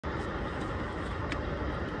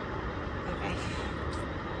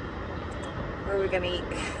Where are we gonna eat?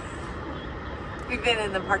 We've been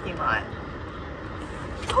in the parking lot.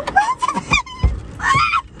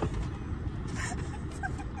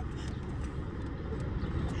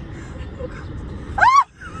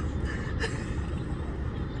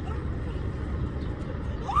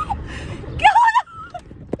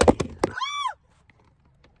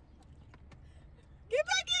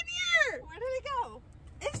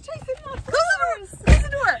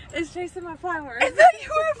 Chasing my flower. I thought you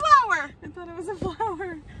were a flower. I thought it was a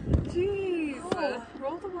flower. Jeez. Oh.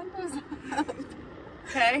 Roll the windows up.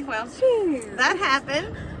 Okay, well, jeez. That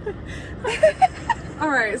happened.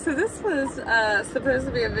 Alright, so this was supposed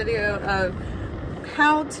to be a video of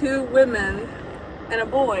how two women and a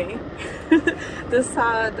boy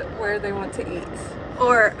decide where they want to eat.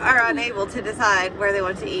 Or are unable to decide where they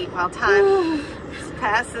want to eat while time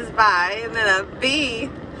passes by, and then a bee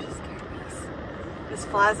just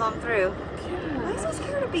flies on through. Yeah. Why are you so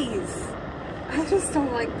scared of bees? I just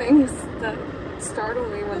don't like things that startle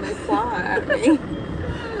me when they fly at me.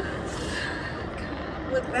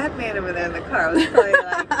 Look, that man over there in the car was probably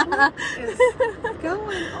like, what is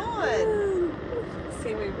going on?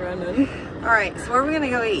 See me running. Alright, so where are we going to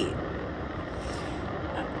go eat?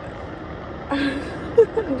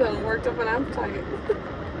 I'm done worked up an appetite.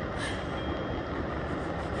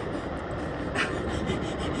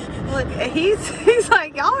 Look, he's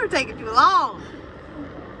like, y'all are taking too long.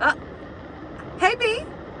 Hey, B.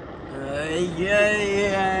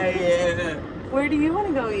 Yeah. Where do you want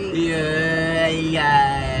to go eat?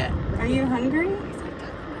 Yeah. Are you hungry?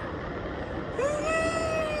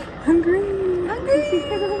 Hungry.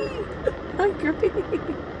 Hungry.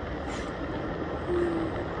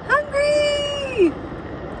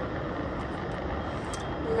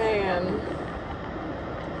 Man.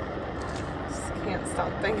 Just can't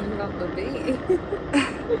stop thinking about the bee.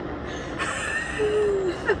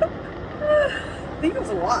 I think it was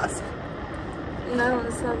a wasp. No, it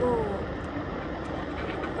was a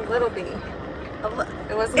little bee.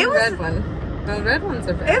 It wasn't a red one. The red ones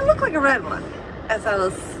are bad. It looked like a red one as I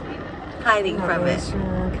was hiding from it. Sure,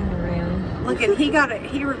 kind of ran. Look, and he got it.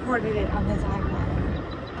 He recorded it on his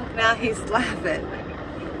iPhone. Look, now he's laughing.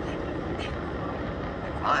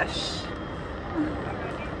 Gosh.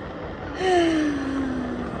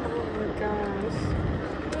 Oh my gosh.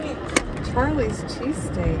 Charlie's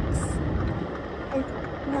cheesesteaks.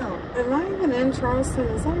 No. Am I even in Charleston?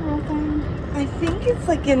 Is that a real thing? I think it's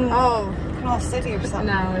like in Canal City or something.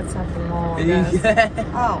 No, it's at the mall, I guess.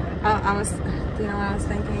 Oh. I was, you know what I was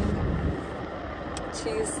thinking?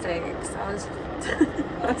 Cheesesteaks. I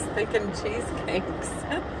was thinking cheesecakes.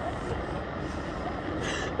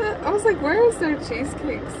 I was like, where is their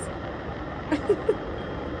cheesecakes?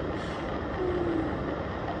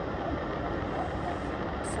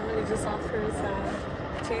 Somebody just offers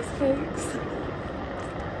cheesecakes.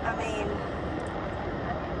 I mean,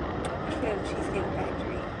 we have a cheesecake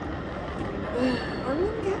factory. Where are we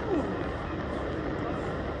going?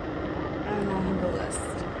 I don't have the list.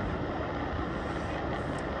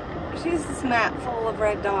 Choose this map full of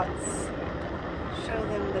red dots. Show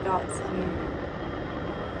them the dots on here.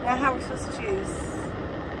 Now how are we supposed to choose?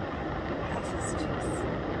 How are we supposed to choose?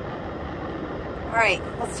 Alright,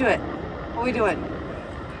 let's do it. What are we doing?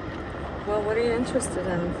 Well, what are you interested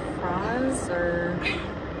in? Fries or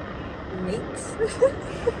meat?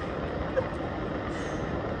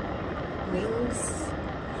 Wings?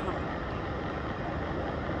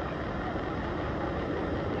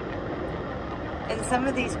 And some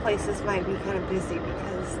of these places might be kind of busy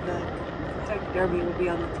because the Kentucky Derby will be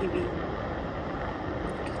on the TV.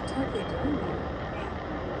 Kentucky Derby?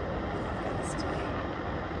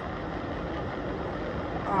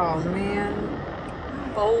 Oh man.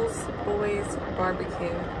 Bowls Boys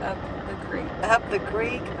Barbecue up the creek. Up the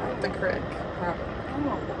creek? Up the creek, probably.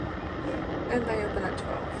 Oh. And they open at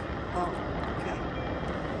 12. Oh, okay.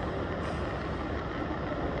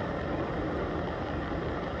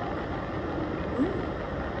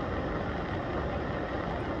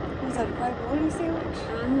 Was that a fried bologna sandwich?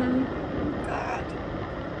 Mm-hmm. God.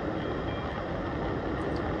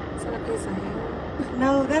 Is that a piece of ham?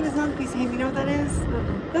 No, that is not a piece of ham. You know what that is?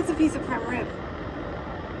 Mm-mm. That's a piece of prime rib.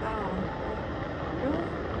 Oh. Really?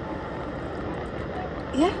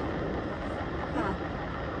 Yeah. Huh.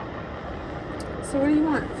 So what do you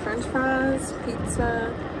want? French fries,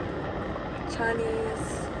 pizza, Chinese,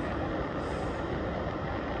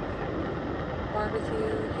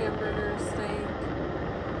 barbecue, hamburger, steak,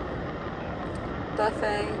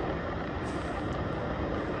 buffet.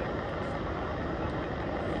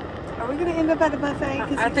 Are we going to end up at a buffet?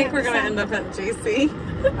 'Cause I you think can't we're going to decide. end up at GC.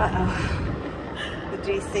 Uh-oh. The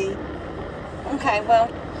GC. Okay, well,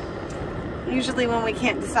 Usually when we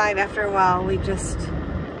can't decide after a while, we just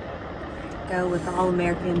go with the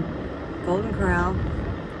All-American Golden Corral.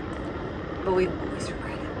 But we always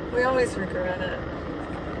regret it. We always regret it. It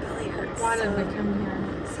really hurts. Why did we come here?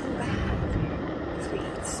 So bad. Because we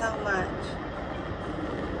eat so much.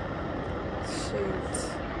 Shoot.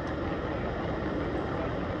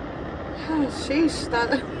 Oh, sheesh, that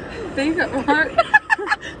thing,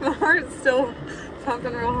 my heart's still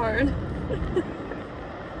pumping real hard.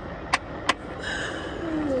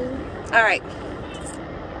 All right.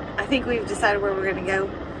 I think we've decided where we're going to go.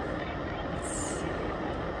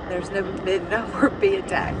 There's no more bee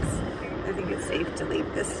attacks. I think it's safe to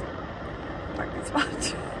leave this parking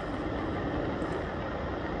spot.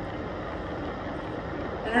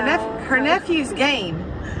 And her nephew's game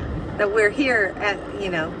that we're here at, you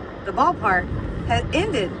know, the ballpark has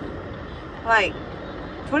ended like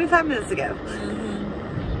 25 minutes ago.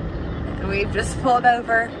 And we've just pulled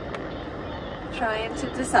over trying to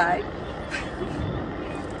decide.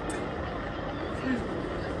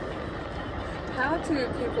 How do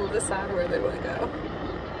people decide where they want to go?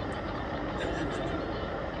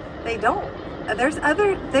 They don't.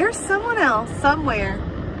 There's someone else somewhere,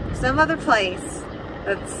 some other place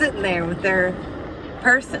that's sitting there with their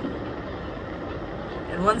person.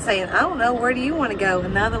 And one's saying, I don't know, where do you want to go?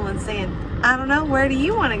 And the other one's saying, I don't know, where do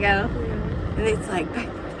you want to go? And it's like,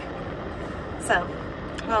 so,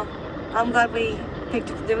 well, I'm glad we picked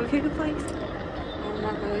it. Did we pick a place? I'm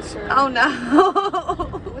not really sure. Oh no.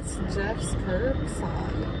 What's Jeff's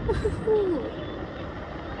curbside?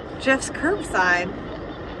 Jeff's curbside.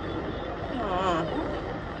 Oh.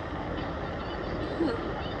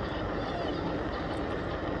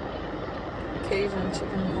 Cajun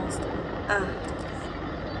chicken pasta.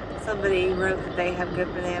 Somebody wrote that they have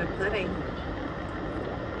good banana pudding.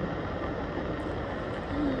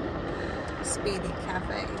 Speedy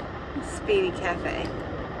Cafe. Speedy Cafe.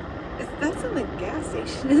 That's in the gas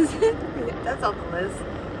station, isn't it? That's on the list.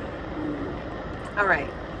 All right.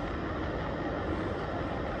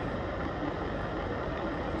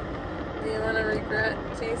 Do you want to regret,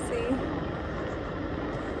 JC?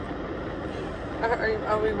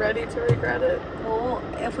 Are we ready to regret it? Well,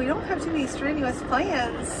 if we don't have too many strenuous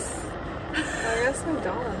plans. I guess we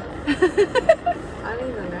don't. I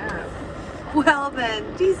need a nap. Well then,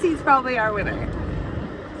 GC's probably our winner.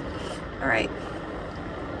 All right.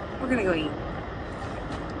 We're gonna go eat.